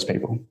stuff from those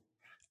people.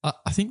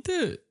 I think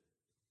the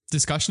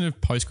discussion of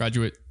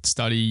postgraduate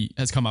study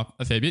has come up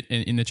a fair bit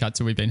in the chats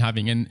that we've been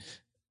having. And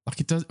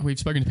we've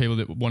spoken to people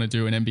that want to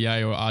do an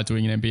MBA or are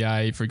doing an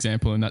MBA, for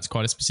example, and that's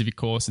quite a specific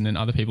course. And then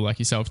other people like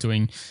yourself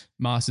doing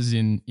masters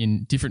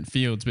in different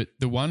fields. But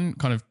the one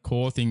kind of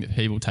core thing that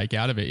people take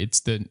out of it,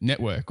 it's the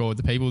network or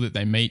the people that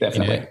they meet.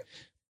 Definitely. In it.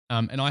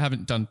 And I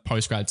haven't done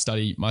postgrad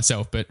study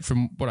myself, but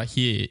from what I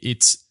hear,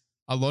 it's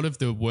a lot of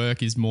the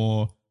work is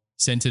more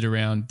centered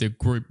around the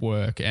group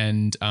work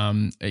and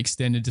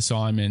extended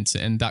assignments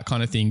and that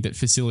kind of thing that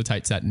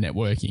facilitates that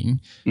networking.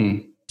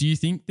 Do you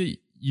think that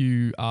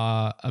you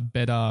are a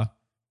better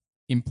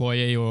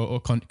employee or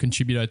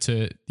contributor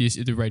to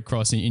the Red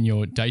Cross in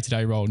your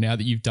day-to-day role now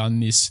that you've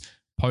done this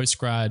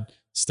postgrad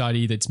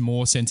study that's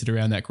more centered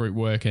around that group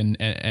work and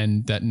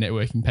that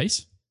networking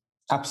piece?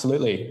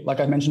 Absolutely. Like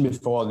I mentioned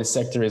before, this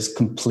sector is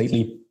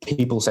completely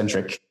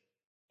people-centric.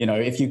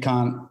 If you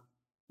can't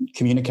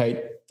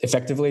communicate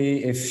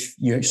effectively, if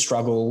you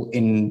struggle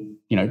in,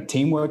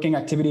 team working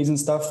activities and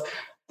stuff,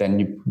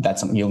 then that's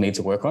something you'll need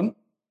to work on.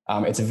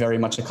 It's very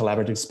much a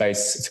collaborative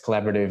space. It's a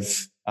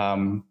collaborative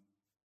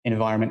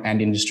environment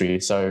and industry.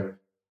 So,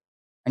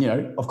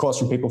 and, of course,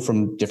 from people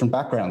from different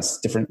backgrounds,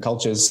 different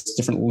cultures,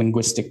 different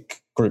linguistic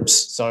groups.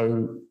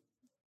 So,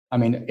 I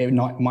mean, it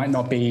might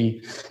not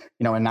be,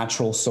 a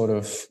natural sort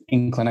of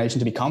inclination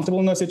to be comfortable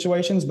in those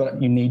situations,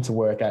 but you need to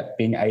work at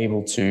being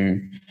able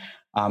to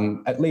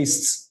at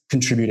least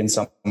contribute in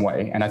some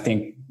way. And I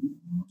think,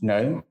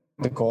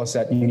 the course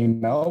at Uni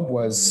Melb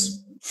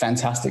was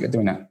fantastic at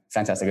doing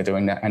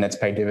that. And it's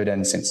paid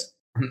dividends since.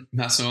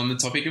 Now, so on the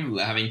topic of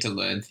having to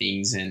learn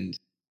things and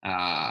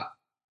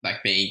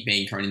like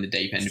being thrown in the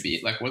deep end a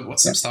bit? Like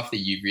what's some stuff that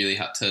you really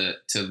had to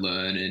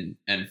learn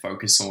and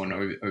focus on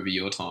over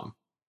your time?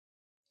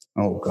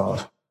 Oh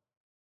God.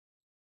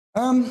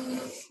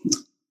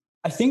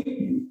 I think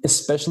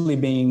especially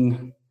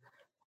being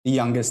the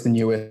youngest, the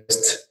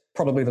newest,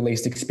 probably the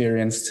least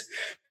experienced,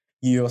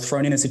 you're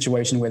thrown in a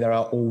situation where there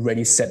are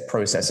already set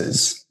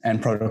processes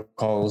and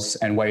protocols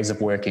and ways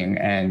of working,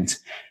 and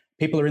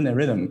people are in their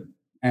rhythm,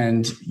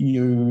 and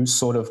you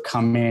sort of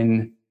come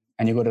in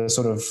and you've got to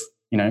sort of,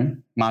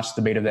 march to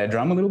the beat of their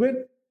drum a little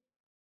bit.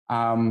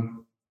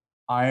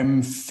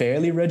 I'm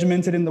fairly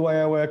regimented in the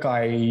way I work.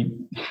 I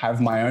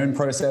have my own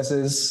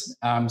processes.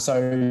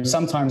 So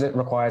sometimes it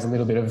requires a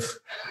little bit of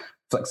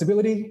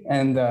flexibility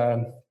and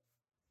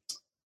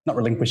not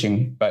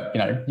relinquishing, but,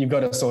 you've got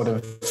to sort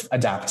of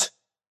adapt,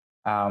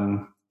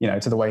 to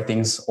the way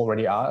things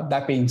already are.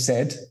 That being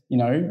said,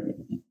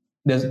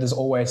 there's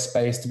always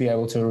space to be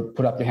able to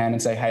put up your hand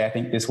and say, hey, I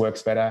think this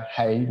works better.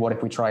 Hey, what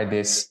if we tried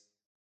this?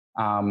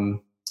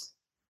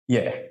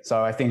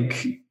 So I think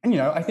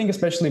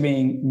especially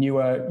being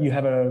newer, you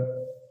have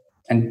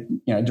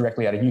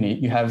directly out of uni,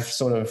 you have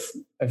sort of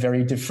a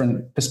very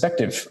different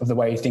perspective of the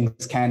way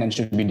things can and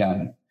should be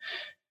done.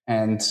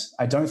 And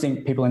I don't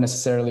think people are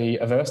necessarily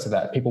averse to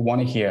that. People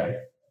want to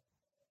hear,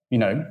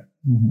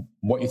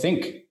 what you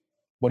think.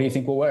 What do you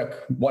think will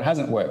work? What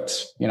hasn't worked?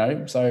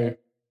 So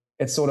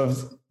it's sort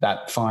of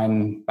that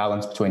fine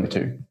balance between the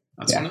two.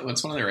 That's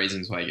one of the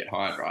reasons why you get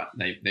hired, right?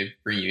 They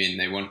bring you in.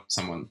 They want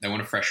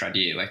a fresh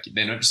idea. Like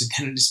they're not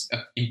just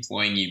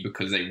employing you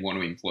because they want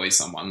to employ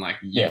someone. Like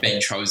you've been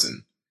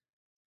chosen.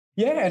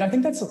 Yeah, and I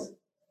think that's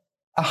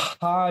a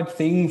hard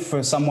thing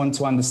for someone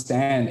to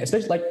understand,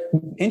 especially like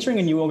entering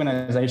a new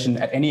organization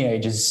at any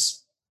age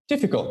is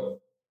difficult.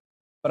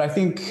 But I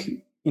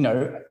think,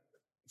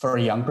 for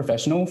a young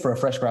professional, for a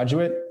fresh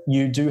graduate,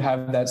 you do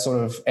have that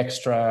sort of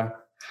extra,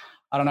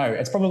 I don't know,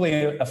 it's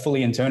probably a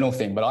fully internal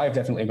thing, but I've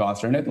definitely gone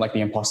through it, like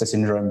the imposter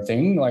syndrome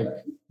thing. Like,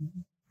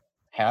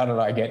 how did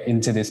I get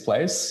into this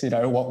place?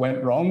 What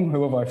went wrong?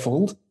 Who have I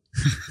fooled?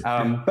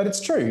 But it's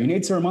true. You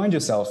need to remind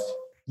yourself,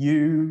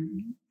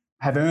 you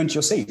have earned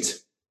your seat.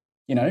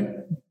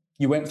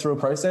 You went through a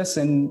process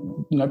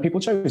and, people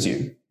chose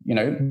you,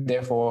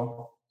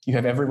 therefore you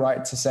have every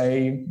right to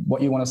say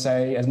what you want to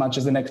say as much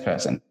as the next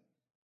person.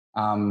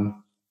 And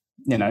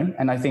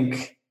I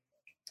think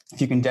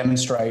if you can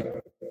demonstrate,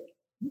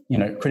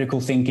 critical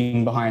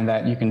thinking behind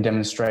that, you can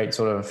demonstrate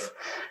sort of,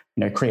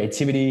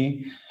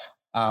 creativity,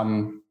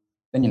 then,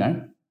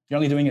 you're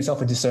only doing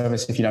yourself a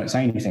disservice if you don't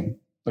say anything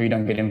or you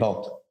don't get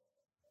involved.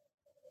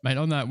 Mate,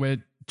 on that,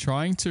 we're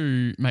trying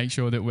to make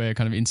sure that we're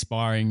kind of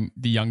inspiring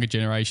the younger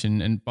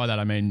generation. And by that,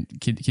 I mean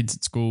kids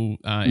at school,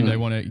 if they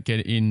want to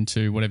get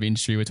into whatever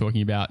industry we're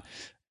talking about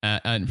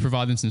and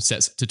provide them some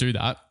sets to do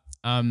that.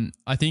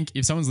 I think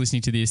if someone's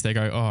listening to this, they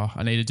go, oh,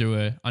 I need to do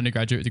an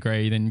undergraduate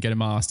degree, then get a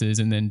master's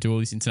and then do all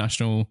this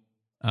international,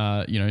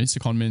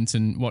 secondments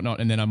and whatnot,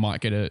 and then I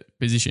might get a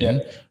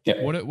position.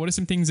 Yeah. What are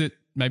some things that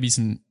maybe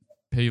some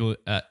people,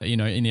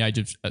 in the age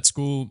of at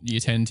school, year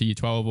 10 to year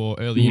 12 or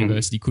early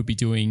university could be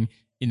doing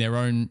in their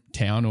own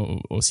town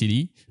or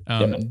city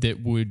that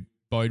would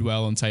bode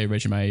well on, say, a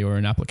resume or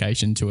an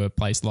application to a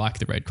place like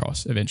the Red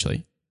Cross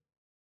eventually?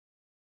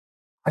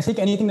 I think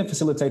anything that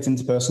facilitates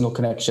interpersonal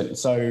connection.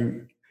 So,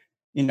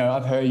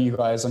 I've heard you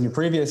guys on your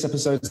previous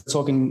episodes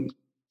talking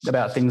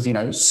about things,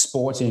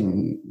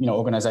 sporting,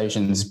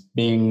 organizations,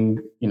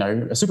 being,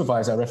 a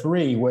supervisor, a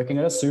referee, working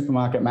at a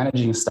supermarket,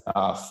 managing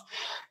staff.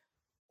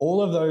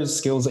 All of those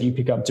skills that you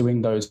pick up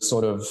doing those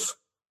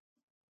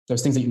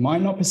things that you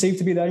might not perceive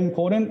to be that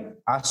important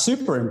are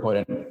super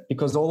important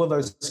because all of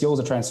those skills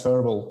are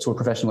transferable to a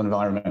professional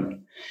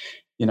environment.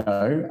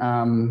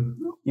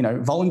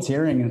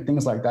 Volunteering and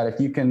things like that. If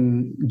you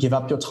can give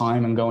up your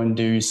time and go and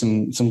do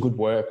some good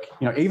work,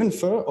 even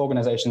for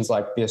organizations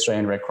like the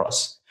Australian Red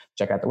Cross,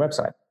 check out the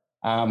website.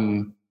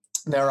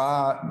 There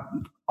are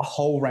a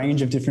whole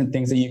range of different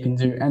things that you can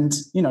do. And,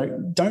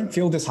 don't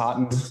feel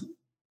disheartened,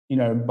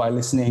 by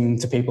listening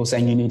to people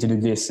saying you need to do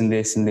this and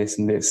this and this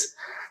and this.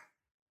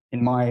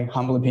 In my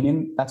humble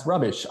opinion, that's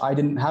rubbish. I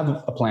didn't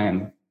have a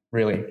plan,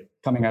 really,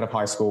 coming out of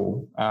high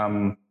school.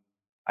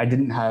 I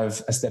didn't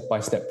have a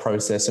step-by-step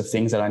process of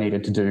things that I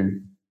needed to do.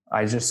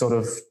 I just sort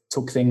of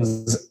took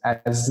things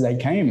as they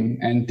came,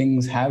 and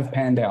things have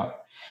panned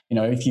out.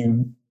 If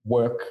you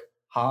work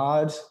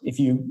hard, if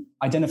you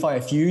identify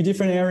a few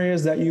different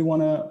areas that you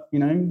want to,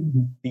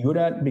 be good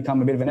at,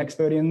 become a bit of an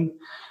expert in,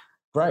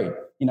 great,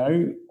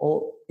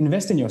 or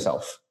invest in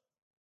yourself.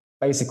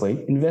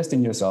 Basically, invest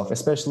in yourself,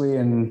 especially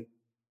in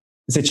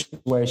the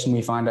situation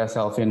we find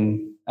ourselves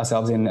in at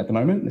the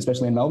moment,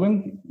 especially in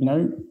Melbourne.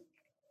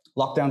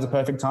 Lockdown's a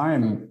perfect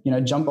time.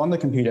 Jump on the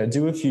computer,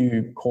 do a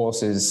few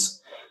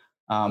courses,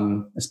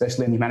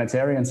 especially in the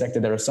humanitarian sector.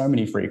 There are so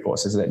many free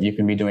courses that you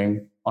can be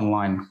doing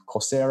online.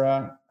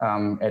 Coursera,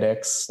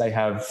 edX, they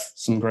have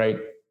some great,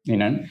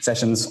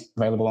 sessions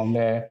available on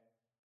there.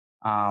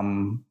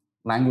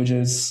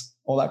 Languages,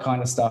 all that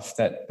kind of stuff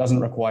that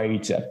doesn't require you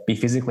to be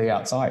physically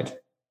outside.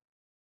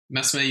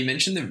 Massimo, you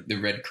mentioned the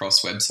Red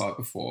Cross website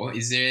before.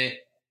 Is there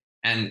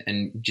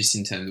And just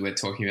in terms of we're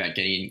talking about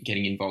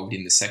getting involved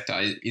in the sector,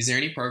 is there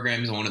any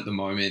programs on at the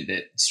moment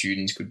that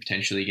students could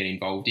potentially get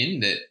involved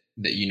in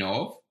that you know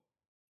of?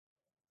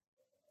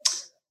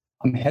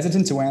 I'm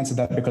hesitant to answer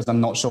that because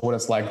I'm not sure what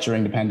it's like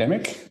during the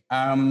pandemic.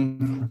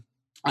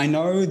 I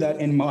know that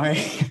in my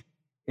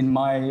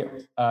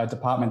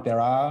department there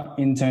are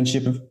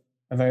internship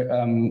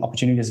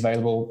opportunities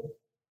available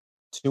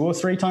 2 or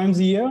 3 times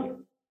a year,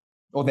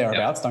 or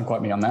thereabouts. Yep. Don't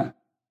quote me on that.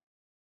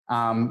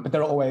 But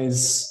there are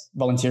always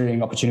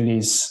volunteering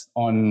opportunities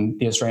on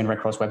the Australian Red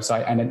Cross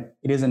website, and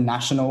it is a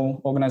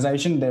national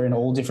organisation. They're in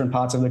all different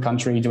parts of the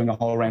country doing a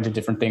whole range of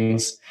different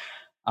things,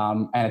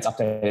 and it's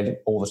updated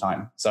all the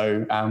time.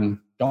 So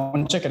go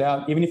and check it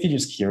out. Even if you're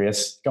just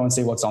curious, go and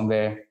see what's on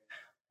there.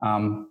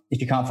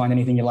 If you can't find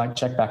anything you like,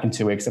 check back in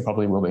 2 weeks. There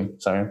probably will be.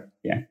 So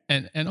yeah.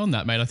 And on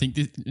that, mate, I think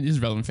this is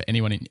relevant for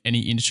anyone in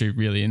any industry,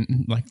 really.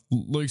 And like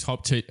Luke's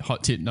hot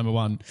tip number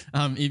 1.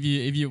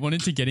 If you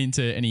wanted to get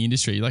into any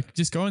industry, like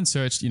just go and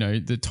search,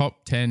 the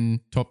top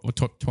 10,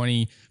 top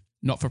 20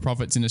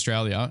 not-for-profits in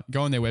Australia.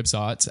 Go on their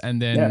websites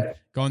and then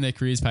go on their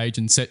careers page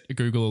and set a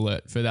Google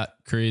alert for that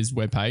careers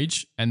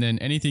webpage. And then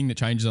anything that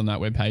changes on that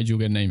webpage, you'll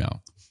get an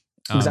email.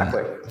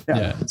 Exactly.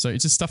 Yeah. So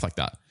it's just stuff like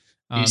that.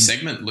 New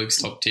segment,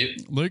 Luke's top tip.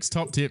 Luke's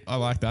top tip. I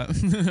like that.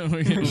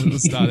 We'll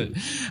start it.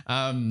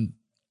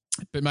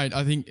 But mate,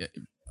 I think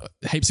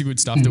heaps of good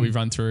stuff that we've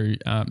run through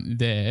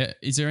there.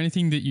 Is there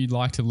anything that you'd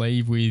like to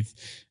leave with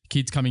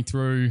kids coming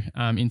through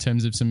in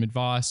terms of some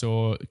advice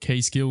or key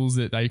skills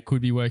that they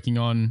could be working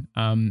on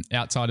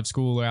outside of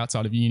school or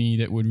outside of uni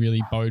that would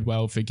really bode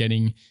well for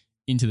getting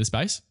into the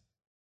space?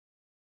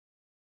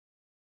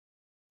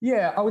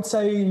 Yeah, I would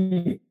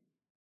say,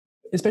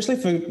 especially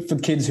for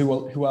kids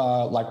who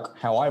are like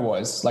how I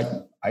was, like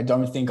I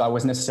don't think I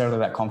was necessarily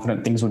that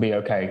confident things would be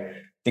okay.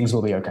 Things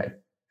will be okay.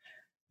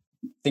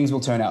 Things will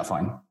turn out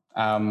fine.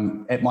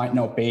 It might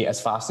not be as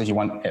fast as you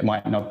want. It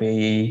might not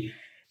be,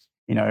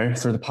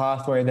 through the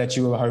pathway that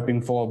you were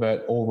hoping for,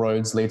 but all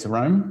roads lead to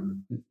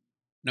Rome.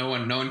 No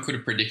one could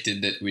have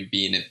predicted that we'd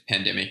be in a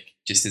pandemic,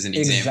 just as an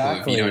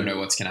example of you don't know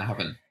what's going to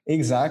happen.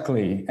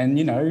 Exactly. And,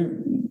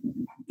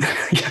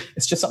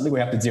 it's just something we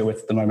have to deal with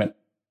at the moment.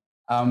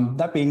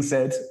 That being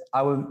said,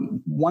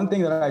 one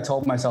thing that I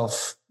told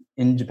myself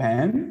in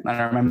Japan, and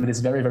I remember this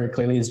very, very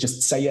clearly, is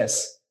just say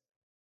yes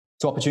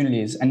to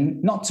opportunities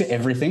and not to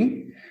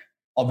everything.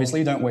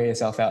 Obviously, don't wear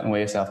yourself out and wear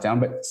yourself down,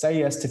 but say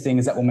yes to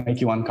things that will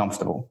make you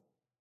uncomfortable,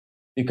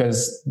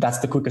 because that's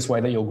the quickest way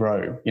that you'll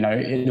grow.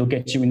 It'll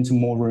get you into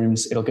more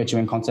rooms. It'll get you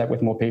in contact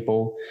with more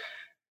people,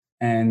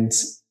 and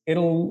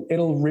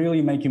it'll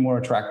really make you more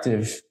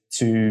attractive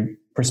to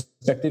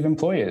prospective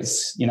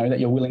employers, that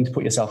you're willing to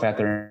put yourself out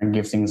there and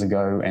give things a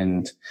go.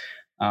 And,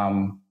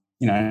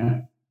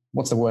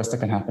 what's the worst that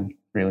can happen,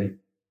 really?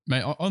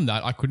 Mate, on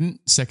that, I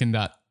couldn't second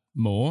that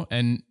more.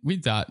 And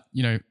with that,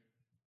 we're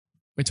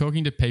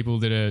talking to people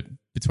that are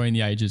between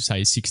the ages,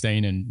 say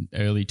 16 and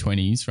early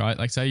 20s, right?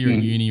 Like say you're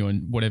in uni or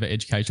in whatever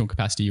educational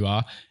capacity you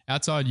are,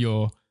 outside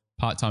your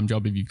part-time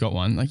job, if you've got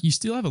one, like you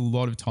still have a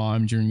lot of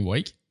time during the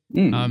week,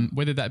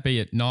 whether that be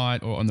at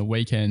night or on the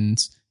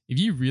weekends. If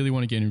you really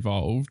want to get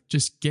involved,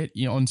 just get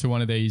onto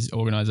one of these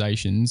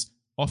organizations,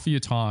 offer your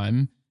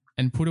time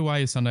and put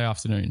away a Sunday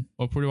afternoon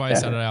or put away a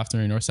Saturday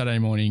afternoon or a Saturday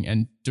morning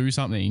and do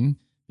something,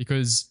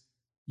 because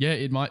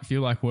it might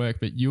feel like work,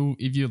 but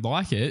if you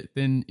like it,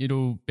 then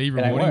it'll be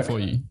rewarding for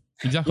you.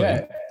 Exactly.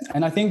 Yeah.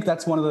 And I think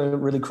that's one of the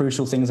really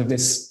crucial things of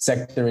this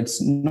sector.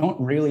 It's not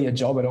really a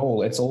job at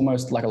all. It's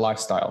almost like a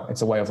lifestyle.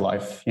 It's a way of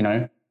life,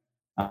 You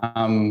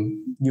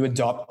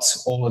adopt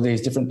all of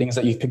these different things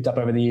that you've picked up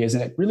over the years,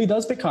 and it really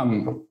does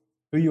become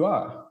who you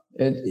are.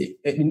 It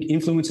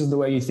influences the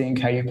way you think,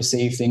 how you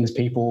perceive things,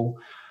 people.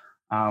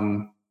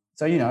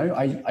 So,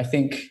 I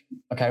think,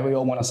 okay, we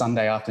all want a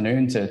Sunday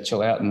afternoon to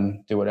chill out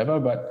and do whatever,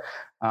 but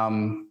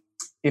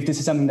if this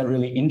is something that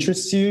really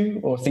interests you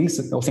or think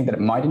that it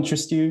might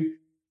interest you,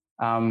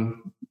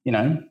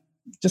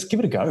 just give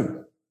it a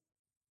go.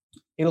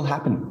 It'll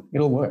happen.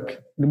 It'll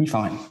work. It'll be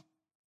fine.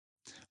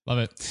 Love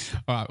it.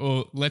 All right.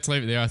 Well, let's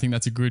leave it there. I think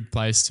that's a good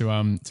place to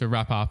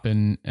wrap up.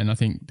 And I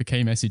think the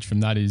key message from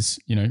that is,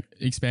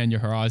 expand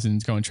your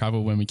horizons, go and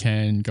travel when we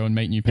can, go and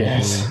meet new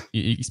people,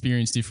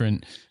 experience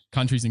different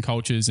countries and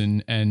cultures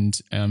and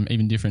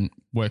even different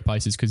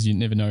workplaces, because you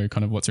never know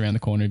kind of what's around the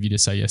corner if you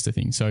just say yes to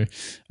things. So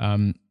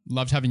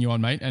loved having you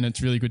on, mate. And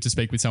it's really good to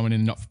speak with someone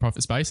in the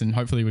not-for-profit space, and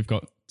hopefully we've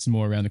got some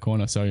more around the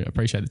corner. So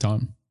appreciate the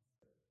time.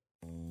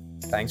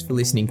 Thanks for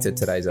listening to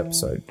today's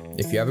episode.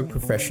 If you have a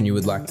profession you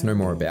would like to know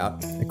more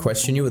about, a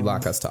question you would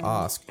like us to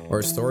ask, or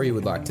a story you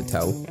would like to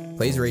tell,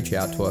 please reach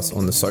out to us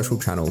on the social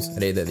channels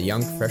at either the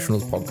Young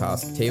Professionals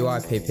Podcast,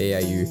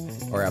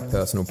 TYPPAU, or our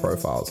personal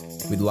profiles.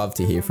 We'd love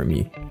to hear from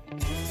you.